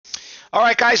All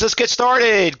right, guys, let's get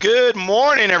started. Good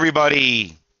morning,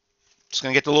 everybody. Just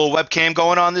going to get the little webcam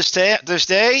going on this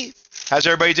day. How's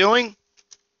everybody doing?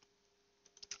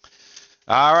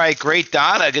 All right, great,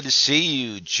 Donna. Good to see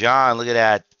you. John, look at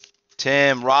that.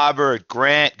 Tim, Robert,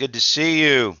 Grant, good to see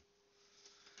you.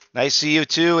 Nice to see you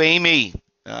too, Amy.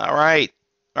 All right.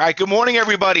 All right, good morning,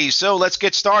 everybody. So let's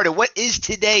get started. What is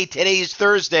today? Today is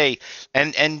Thursday,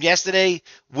 and yesterday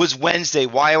was Wednesday.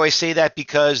 Why do I say that?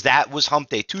 Because that was hump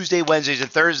day. Tuesday, Wednesdays, and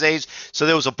Thursdays. So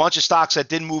there was a bunch of stocks that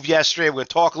didn't move yesterday. We're going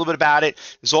to talk a little bit about it.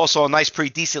 There's also a nice, pretty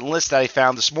decent list that I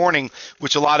found this morning,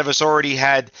 which a lot of us already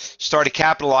had started to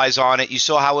capitalize on it. You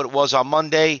saw how it was on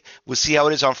Monday. We'll see how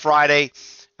it is on Friday.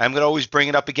 I'm going to always bring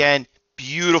it up again.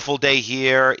 Beautiful day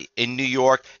here in New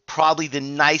York. Probably the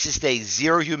nicest day.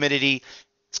 Zero humidity.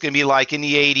 It's going to be like in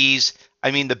the 80s.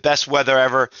 I mean, the best weather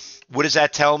ever. What does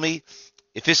that tell me?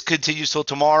 If this continues till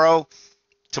tomorrow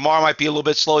might be a little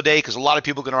bit slow day because a lot of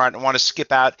people are going to want to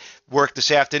skip out work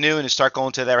this afternoon and start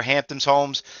going to their Hamptons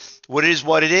homes. What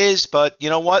it is, but you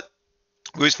know what?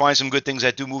 We always find some good things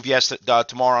that do move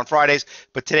tomorrow on Fridays,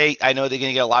 but today I know they're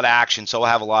going to get a lot of action, so we'll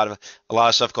have a lot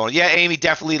of stuff going. Yeah, Amy,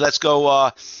 definitely. Let's go.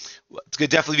 It's going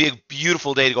to definitely be a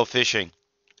beautiful day to go fishing.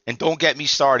 And don't get me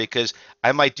started because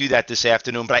I might do that this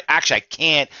afternoon, but I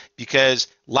can't because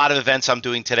a lot of events I'm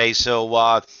doing today. So,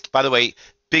 by the way,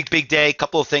 big day.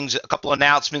 Couple of things, a couple of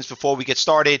announcements before we get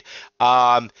started.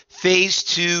 Phase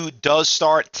 2 does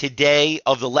start today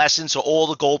of the lesson. So all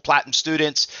the gold, platinum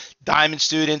students, diamond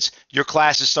students, your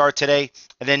classes start today.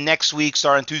 And then next week,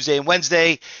 starting Tuesday and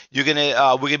Wednesday, we're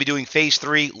gonna be doing phase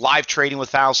 3 live trading with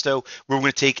Fausto. We're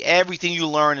gonna take everything you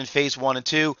learn in phase 1 and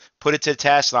 2, put it to the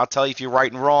test, and I'll tell you if you're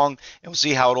right and wrong, and we'll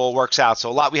see how it all works out.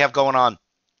 So a lot we have going on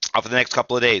for the next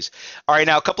couple of days. All right,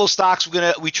 now a couple of stocks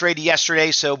we traded yesterday.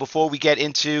 So before we get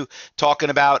into talking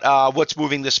about what's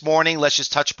moving this morning, let's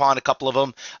just touch upon a couple of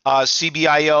them.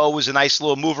 CBIO was a nice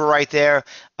little mover right there.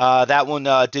 That one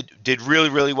did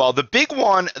really well. The big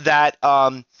one that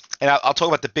and I'll talk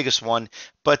about the biggest one,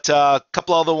 but a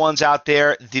couple other ones out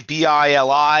there. The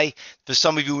BILI, for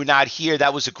some of you who are not here,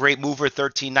 that was a great mover,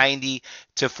 1390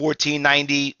 to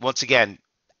 1490. Once again,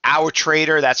 our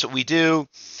trader, that's what we do.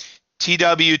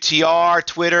 TWTR,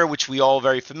 Twitter, which we all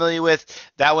very familiar with.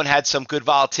 That one had some good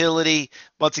volatility.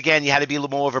 Once again, you had to be a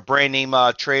little more of a brand name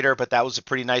trader, but that was a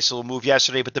pretty nice little move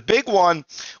yesterday. But the big one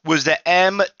was the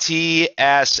MTSL.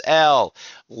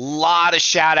 A lot of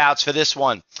shout outs for this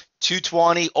one.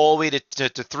 220 all the way to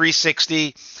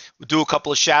 360. We'll do a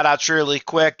couple of shout outs really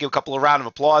quick, give a couple of round of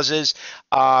applauses.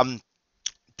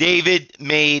 David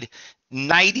made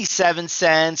 97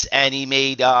 cents and he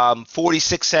made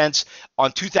 46 cents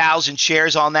on 2,000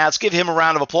 shares on that. Let's give him a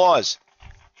round of applause.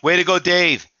 Way to go,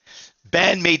 Dave.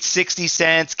 Ben made 60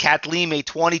 cents. Kathleen made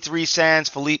 23 cents.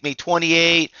 Philippe made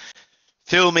 28.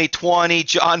 Phil made 20.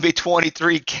 John made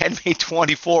 23. Ken made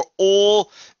 24.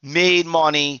 All made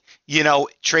money,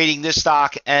 trading this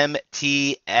stock,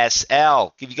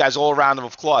 MTSL. Give you guys all a round of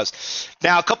applause.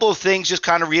 Now, a couple of things, just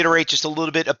kind of reiterate just a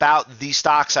little bit about these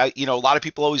stocks. A lot of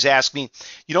people always ask me,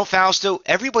 Fausto,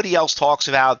 everybody else talks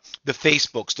about the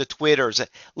Facebooks, the Twitters.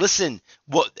 Listen,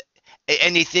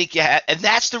 and they think, and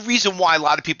that's the reason why a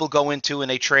lot of people go into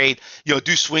and they trade,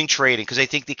 do swing trading because they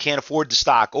think they can't afford the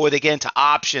stock, or they get into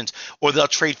options, or they'll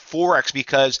trade forex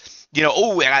because, I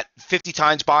got 50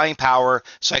 times buying power,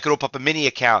 so I could open up a mini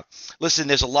account. Listen,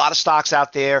 there's a lot of stocks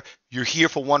out there. You're here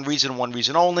for one reason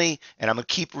only, and I'm going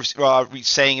to keep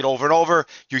saying it over and over.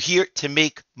 You're here to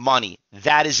make money.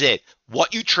 That is it.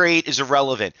 What you trade is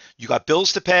irrelevant. You got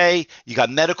bills to pay. You got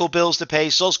medical bills to pay.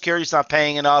 Social Security's not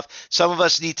paying enough. Some of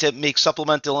us need to make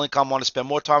supplemental income, want to spend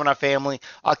more time with our family.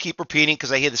 I'll keep repeating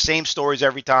because I hear the same stories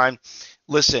every time.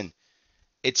 Listen,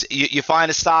 you find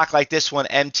a stock like this one,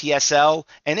 MTSL,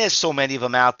 and there's so many of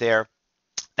them out there.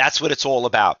 That's what it's all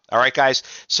about. All right, guys?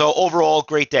 So overall,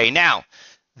 great day. Now,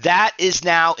 that is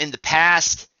now in the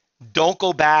past. Don't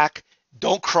go back.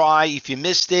 Don't cry. If you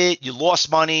missed it, you lost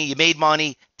money, you made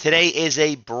money. Today is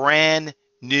a brand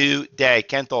new day.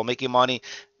 Kenthal, making money,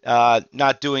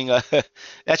 not doing a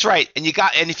that's right. And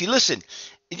if you listen,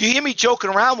 if you hear me joking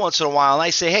around once in a while and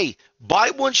I say, hey, buy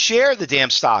one share of the damn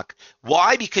stock.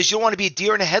 Why? Because you don't want to be a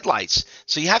deer in the headlights.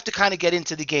 So you have to kind of get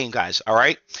into the game, guys. All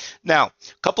right. Now, a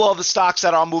couple of the stocks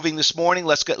that are moving this morning.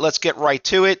 Let's get right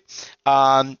to it.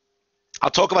 I'll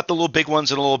talk about the little big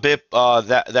ones in a little bit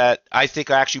that I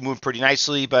think are actually moving pretty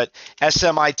nicely. But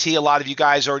SMIT, a lot of you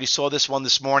guys already saw this one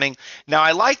this morning. Now,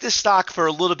 I like this stock for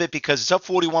a little bit because it's up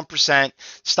 41%.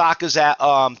 Stock is at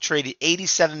traded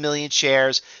 87 million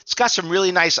shares. It's got some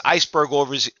really nice iceberg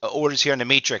orders here in the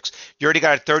matrix. You already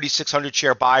got a 3,600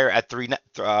 share buyer at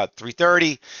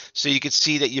 330. So you can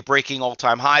see that you're breaking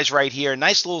all-time highs right here.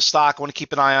 Nice little stock. I want to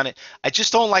keep an eye on it. I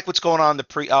just don't like what's going on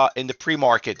in the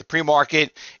pre-market. The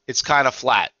pre-market, it's kind of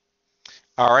flat.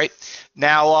 All right.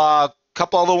 Now, a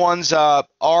couple other ones.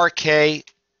 RKDA.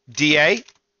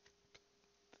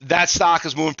 That stock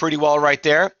is moving pretty well right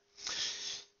there.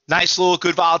 Nice little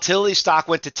good volatility. Stock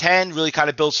went to 10, really kind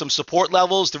of built some support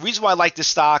levels. The reason why I like this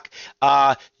stock,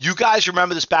 you guys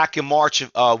remember this back in March.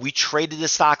 We traded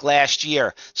this stock last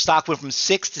year. Stock went from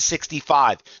 6 to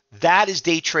 65. That is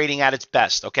day trading at its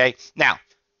best, okay? Now,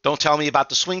 don't tell me about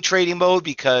the swing trading mode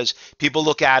because people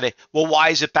look at it, well, why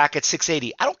is it back at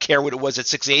 680? I don't care what it was at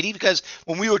 680 because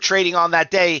when we were trading on that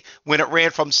day when it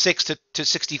ran from 6 to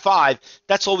 65,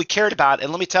 that's all we cared about. And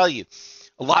let me tell you,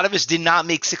 a lot of us did not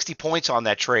make 60 points on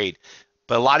that trade,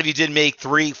 but a lot of you did make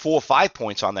 3, 4, 5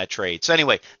 points on that trade. So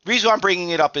anyway, the reason I'm bringing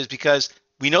it up is because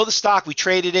we know the stock, we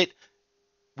traded it.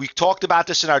 We talked about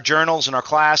this in our journals, in our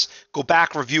class. Go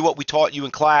back, review what we taught you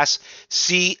in class,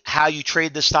 see how you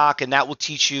trade the stock, and that will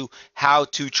teach you how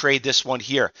to trade this one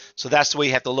here. So that's the way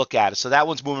you have to look at it. So that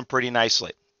one's moving pretty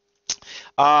nicely.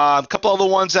 A couple other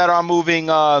ones that are moving.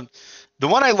 The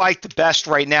one I like the best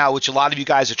right now, which a lot of you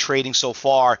guys are trading so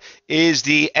far, is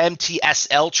the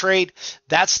MTSL trade.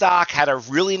 That stock had a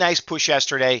really nice push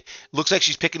yesterday. Looks like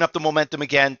she's picking up the momentum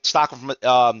again. Stock from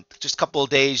just a couple of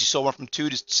days. You saw one from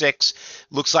 2 to 6.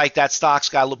 Looks like that stock's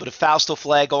got a little bit of Fausto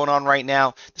flag going on right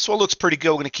now. This one looks pretty good.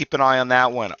 We're going to keep an eye on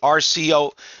that one.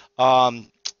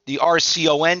 The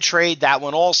RCON trade, that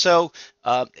one also.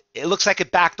 It looks like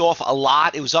it backed off a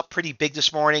lot. It was up pretty big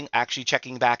this morning. Actually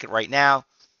checking back it right now.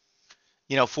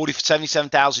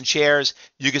 77,000 shares.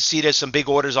 You can see there's some big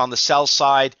orders on the sell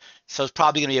side. So it's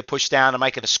probably going to be a push down. I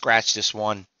might going to scratch this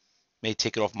one. May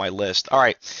take it off my list. All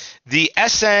right. The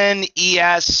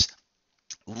SNES,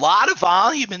 a lot of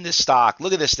volume in this stock.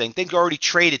 Look at this thing. They've already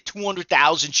traded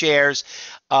 200,000 shares.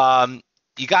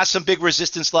 You got some big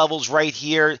resistance levels right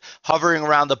here, hovering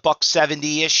around the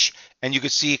 $1.70-ish. And you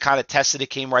can see it kind of tested. It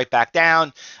came right back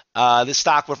down. This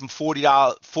stock went from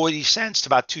 40 cents to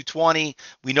about 220.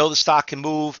 We know the stock can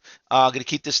move. Going to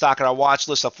keep this stock on our watch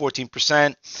list up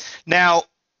 14%. Now,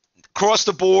 across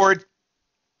the board,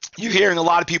 you're hearing a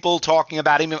lot of people talking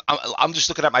about it. I'm just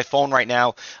looking at my phone right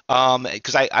now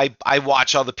because I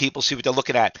watch other people, see what they're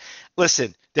looking at.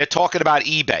 Listen, they're talking about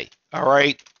eBay, all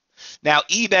right? Now,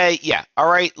 eBay, yeah, all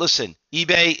right, listen,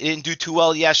 eBay didn't do too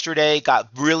well yesterday, got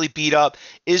really beat up.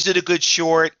 Is it a good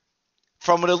short?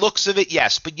 From the looks of it,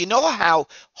 yes. But you know how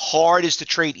hard it is to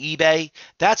trade eBay?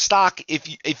 That stock,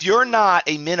 if you're not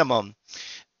a minimum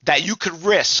that you could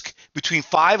risk between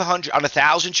 500 on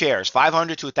 1,000 shares,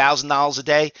 $500 to $1,000 a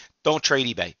day, don't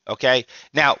trade eBay, okay?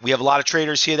 Now, we have a lot of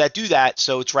traders here that do that,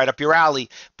 so it's right up your alley.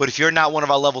 But if you're not one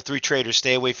of our level 3 traders,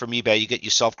 stay away from eBay. You get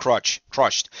yourself crushed.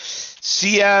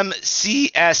 CMCSA.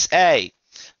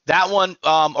 That one,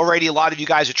 already a lot of you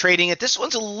guys are trading it. This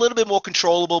one's a little bit more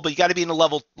controllable, but you got to be in the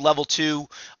level 2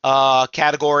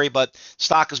 category. But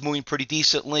stock is moving pretty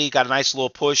decently. Got a nice little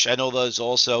push. I know there's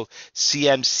also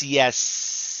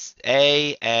CMCSA,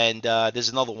 and there's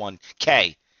another one,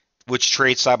 K, which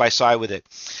trades side by side with it.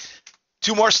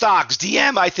 2 more stocks.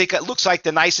 DM, I think it looks like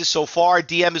the nicest so far.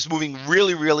 DM is moving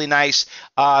really, really nice.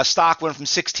 Stock went from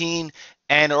 16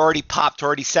 and already popped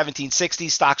already 1760.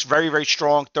 Stock's very, very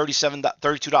strong.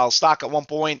 $32 stock at one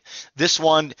point. This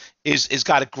one is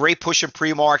got a great push in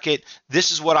pre-market.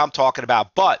 This is what I'm talking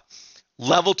about. But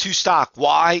level 2 stock.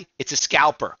 Why? It's a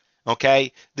scalper.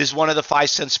 Okay, this is one of the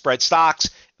 5-cent spread stocks.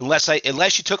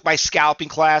 Unless you took my scalping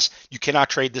class, you cannot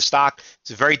trade this stock. It's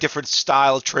a very different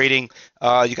style of trading.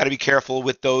 You got to be careful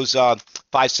with those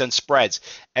 5-cent spreads.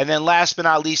 And then last but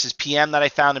not least is PM that I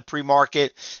found in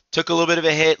pre-market. Took a little bit of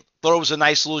a hit. Thought it was a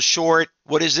nice little short.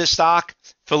 What is this stock?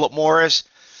 Philip Morris.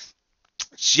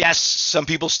 Yes, some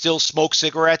people still smoke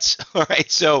cigarettes. All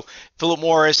right, so Philip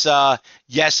Morris,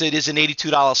 yes, it is an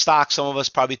 $82 stock. Some of us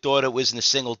probably thought it was in the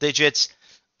single digits.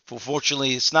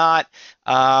 Fortunately, it's not.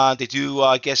 They do,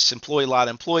 I guess, employ a lot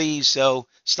of employees. So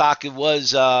stock, it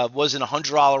was in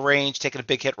 $100 range, taking a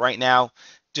big hit right now.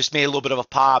 Just made a little bit of a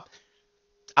pop.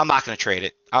 I'm not going to trade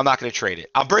it.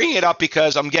 I'm bringing it up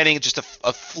because I'm getting just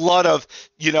a flood of,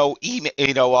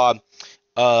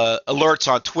 alerts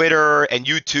on Twitter and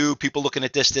YouTube, people looking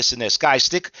at this, and this. Guys,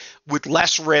 stick with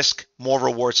less risk, more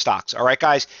reward stocks. All right,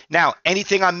 guys. Now,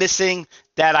 anything I'm missing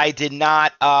that I did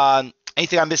not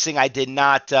Anything I'm missing, I did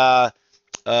not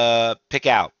pick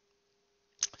out.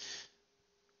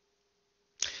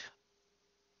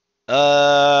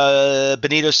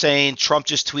 Benito saying Trump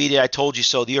just tweeted, I told you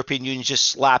so. The European Union just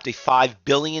slapped a $5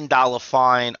 billion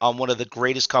fine on one of the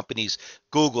greatest companies,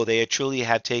 Google. They truly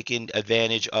have taken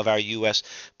advantage of our U.S.,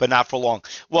 but not for long.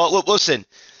 Well, listen,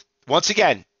 once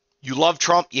again, you love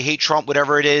Trump, you hate Trump,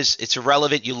 whatever it is, it's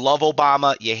irrelevant. You love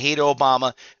Obama, you hate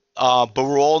Obama, but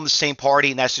we're all in the same party,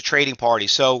 and that's the trading party.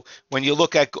 So when you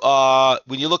look at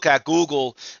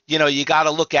Google, you got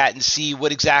to look at and see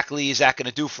what exactly is that going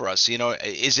to do for us.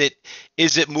 Is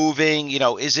it moving?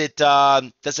 Is it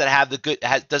does it have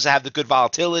the does it have the good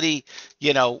volatility?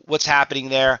 What's happening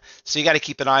there? So you got to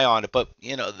keep an eye on it. But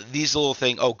these little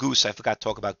things. Oh, Goose, I forgot to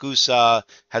talk about Goose.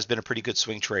 Has been a pretty good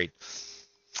swing trade.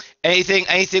 Anything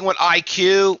with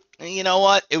IQ, you know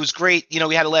what? It was great.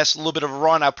 We had to last a little bit of a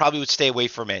run. I probably would stay away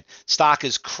from it. Stock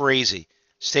is crazy.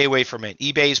 Stay away from it.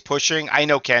 eBay is pushing. I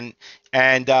know, Ken.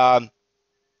 And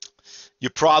you're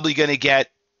probably going to get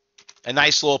a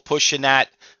nice little push in that.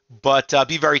 But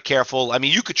be very careful. I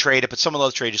mean, you could trade it, but some of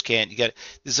those traders can't. This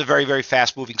is a very, very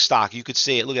fast-moving stock. You could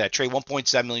see it. Look at that. Trade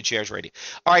 1.7 million shares already.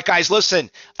 All right, guys, listen.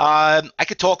 I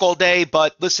could talk all day,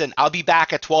 but listen, I'll be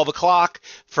back at 12 o'clock.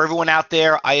 For everyone out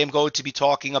there, I am going to be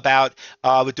talking about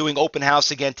we're doing open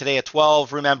house again today at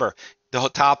 12. Remember, the whole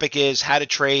topic is how to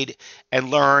trade and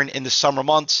learn in the summer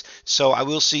months. So I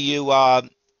will see you.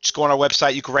 Just go on our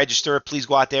website. You can register. Please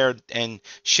go out there and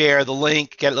share the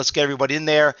link. Let's get everybody in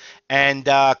there. And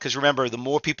because remember, the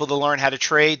more people that learn how to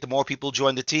trade, the more people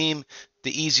join the team,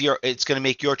 the easier it's going to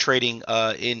make your trading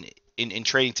in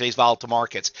trading today's volatile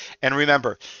markets. And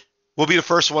remember, we'll be the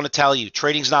first one to tell you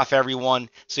trading's not for everyone.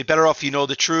 So you're better off you know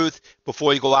the truth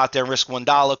before you go out there and risk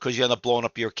 $1 because you end up blowing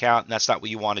up your account, and that's not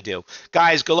what you want to do.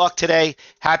 Guys, good luck today.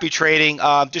 Happy trading.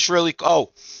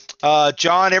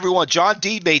 John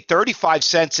D made 35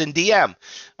 cents in DM.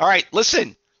 All right,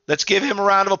 listen, let's give him a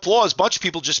round of applause. A bunch of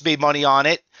people just made money on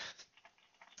it.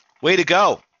 Way to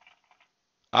go.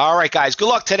 All right, guys, good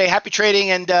luck today. Happy trading,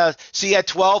 and see you at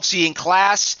 12. See you in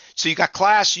class. So you got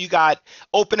class, you got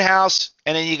open house,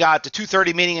 and then you got the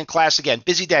 2:30 meeting in class again.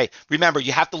 Busy day. Remember,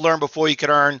 you have to learn before you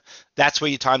can earn. That's where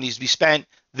your time needs to be spent.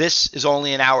 This is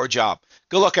only an hour job.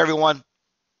 Good luck, everyone.